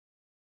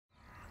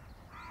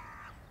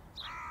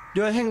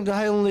Do I think the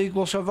Highland League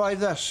will survive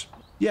this?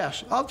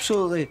 Yes,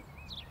 absolutely.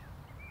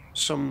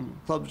 Some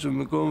clubs have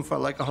been going for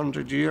like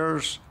 100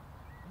 years.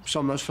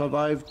 Some have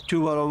survived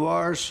 2 world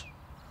wars.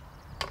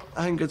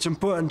 I think it's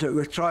important that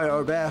we try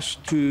our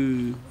best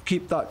to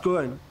keep that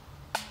going.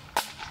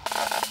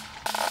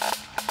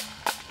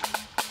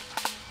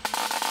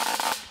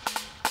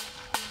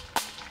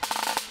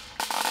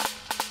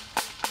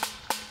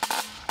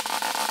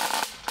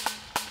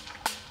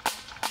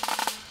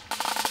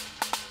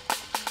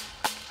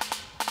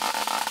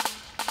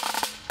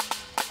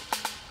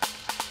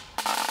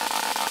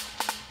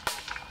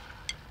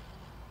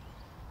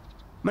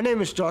 My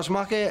name is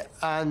Mackie,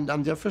 and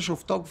I'm the official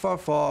photographer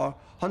for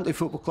Highland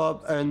Football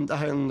Club and the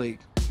Highland League.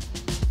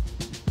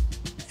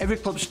 Every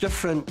club's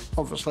different,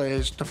 obviously,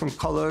 it's different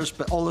colours,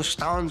 but all the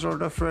stands are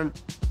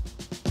different.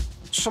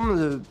 Some of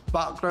the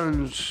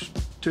backgrounds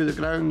to the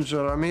grounds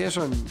are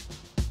amazing.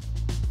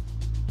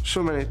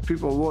 So many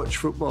people watch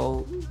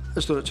football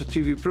as though it's a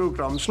TV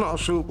programme. It's not a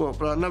soap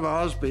opera, it never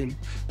has been.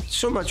 It's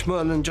so much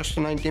more than just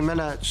the 90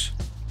 minutes.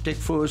 Take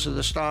photos of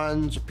the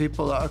stands, the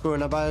people that are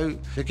going about.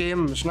 The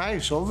game is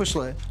nice,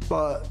 obviously,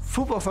 but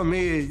football for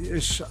me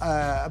is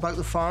about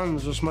the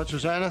fans as much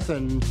as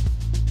anything.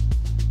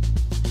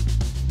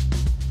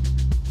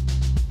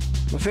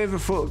 My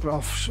favourite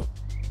photographs.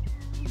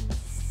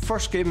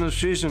 First game of the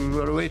season,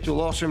 we're away to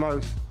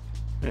Lossiemouth.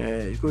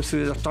 You go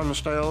through the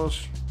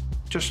turnstiles,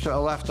 just to the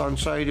left-hand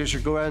side as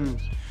you go in.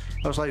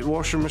 There's like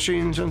washing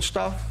machines and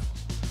stuff.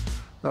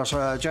 There's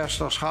a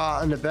jester's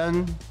hat in the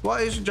bin.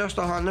 Why is a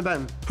jester's hat in the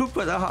bin? Who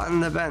put the hat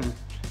in the bin?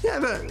 Yeah,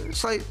 but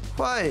it's like,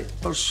 why?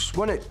 There's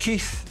one at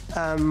Keith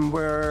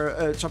where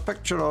it's a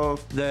picture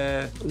of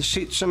the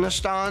seats in the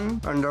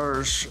stand, and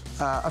there's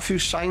a few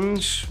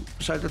signs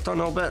beside the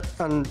tunnel bit,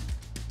 and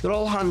they're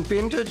all hand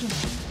painted.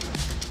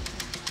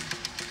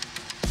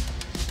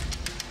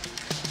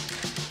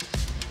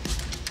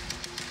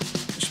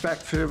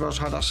 Spectators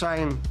had a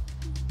sign,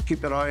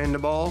 keep your eye on the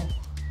ball.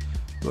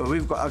 Well,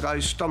 we've got a guy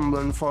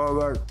stumbling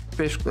forward,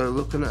 basically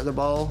looking at the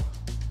ball.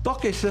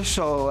 Bucky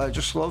Thistle, I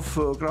just love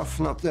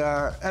photographing up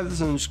there.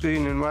 Everything's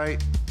green and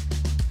white.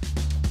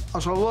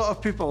 As a lot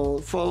of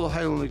people follow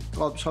Highland League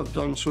clubs have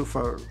done so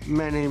for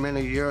many,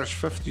 many years,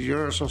 50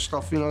 years and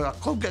stuff. You know, a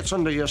club gets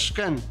under your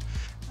skin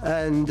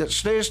and it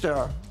stays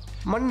there.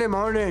 Monday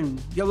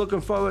morning, you're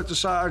looking forward to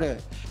Saturday.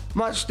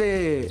 Match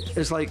day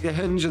is like the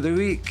hinge of the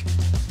week.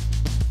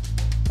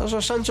 There's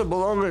a sense of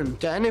belonging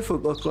to any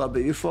football club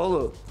that you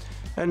follow.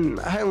 And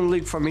Highland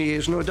League for me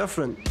is no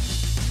different.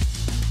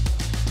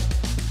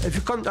 If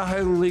you come to a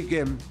Highland League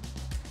game,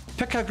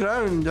 pick a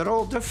ground, they're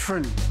all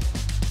different.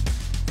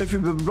 If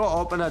you've been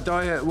brought up in a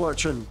diet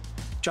watching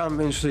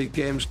Champions League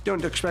games,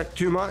 don't expect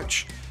too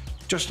much,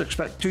 just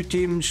expect 2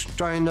 teams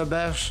trying their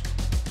best.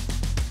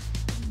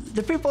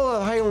 The people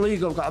at Highland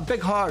League have got a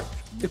big heart.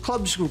 The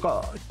clubs have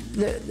got,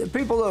 the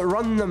people that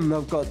run them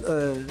have got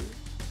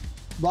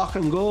black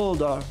and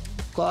gold or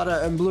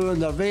claret and blue in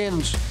their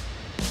veins.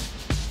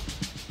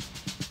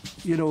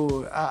 You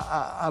know,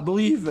 I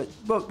believe it,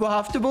 but we'll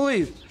have to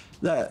believe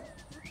that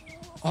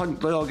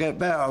Huntly will get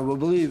better. We'll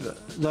believe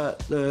that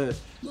the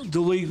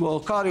league will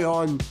carry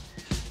on.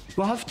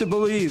 We'll have to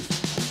believe.